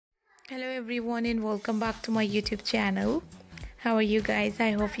Hello everyone and welcome back to my YouTube channel. How are you guys?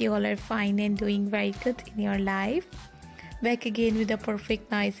 I hope you all are fine and doing very good in your life. Back again with the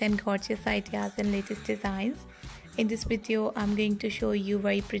perfect, nice and gorgeous ideas and latest designs. In this video I'm going to show you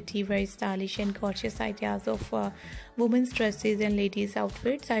very pretty, very stylish and gorgeous ideas of women's dresses and ladies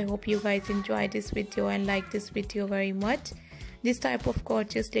outfits. I hope you guys enjoy this video and like this video very much. This type of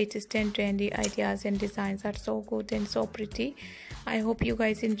gorgeous, latest and trendy ideas and designs are so good and so pretty. I hope you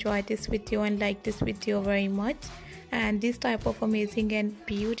guys enjoy this video and like this video very much. And this type of amazing and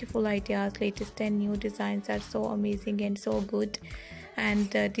beautiful ideas, latest and new designs are so amazing and so good.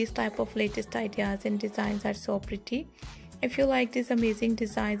 And this type of latest ideas and designs are so pretty. If you like these amazing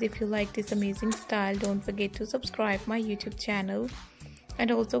designs, if you like this amazing style, don't forget to subscribe my YouTube channel.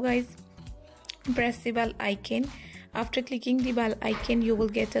 And also guys, press the bell icon. After clicking the bell icon, you will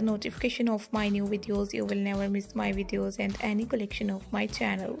get a notification of my new videos. You will never miss my videos and any collection of my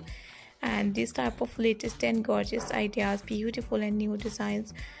channel. And this type of latest and gorgeous ideas, beautiful and new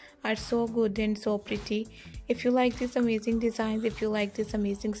designs are so good and so pretty. If you like these amazing designs, if you like this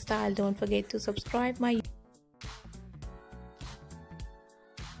amazing style, don't forget to subscribe my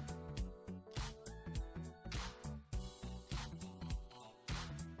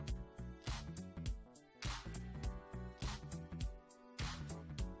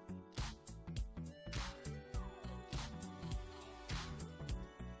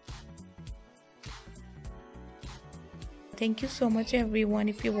Thank you so much everyone.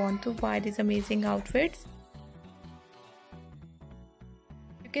 If you want to buy these amazing outfits,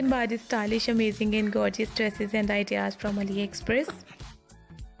 you can buy these stylish, amazing and gorgeous dresses and ideas from AliExpress,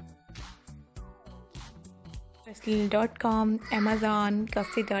 Westland.com, Amazon,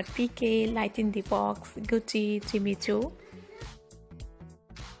 Custody.pk, Light in the Box, Gucci, Jimmy Choo,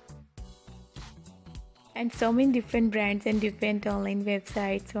 and so many different brands and different online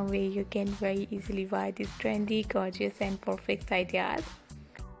websites from where you can very easily buy these trendy, gorgeous and perfect ideas.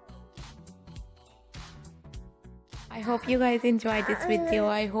 I hope you guys enjoyed this video.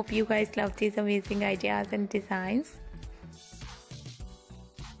 I hope you guys love these amazing ideas and designs.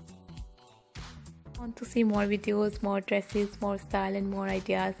 Want to see more videos, more dresses, more style and more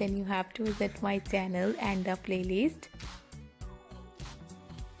ideas, then you have to visit my channel and the playlist.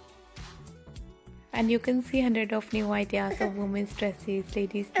 And you can see hundreds of new ideas of women's dresses,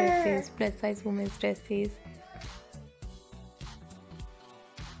 ladies dresses, plus size women's dresses,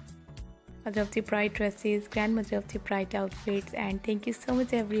 mother of the bride dresses, grandmother of the bride outfits. And thank you so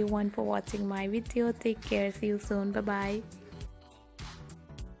much everyone for watching my video. Take care, see you soon, bye bye.